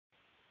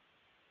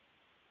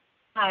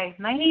Hi,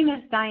 my name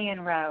is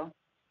Dianne Rowe.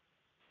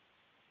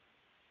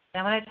 And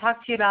I want to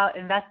talk to you about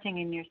investing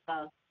in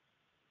yourself.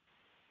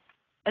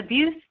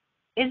 Abuse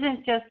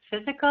isn't just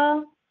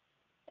physical,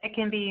 it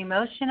can be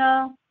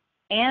emotional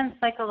and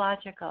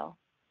psychological.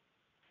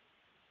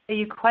 Are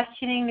you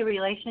questioning the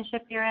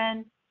relationship you're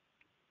in?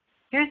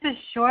 Here's a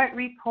short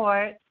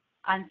report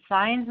on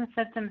signs and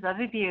symptoms of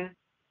abuse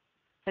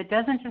that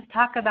doesn't just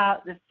talk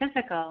about the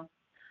physical,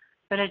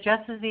 but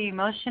addresses the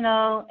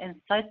emotional and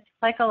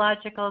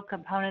psychological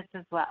components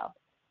as well.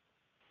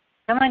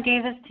 Someone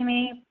gave this to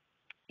me,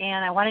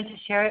 and I wanted to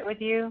share it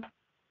with you.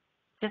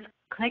 Just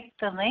click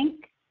the link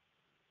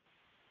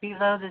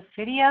below this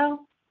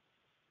video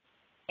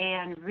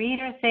and read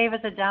or save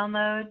as a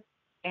download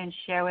and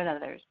share with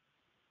others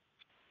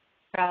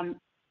from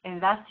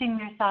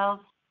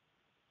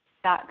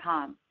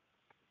investingyourselves.com.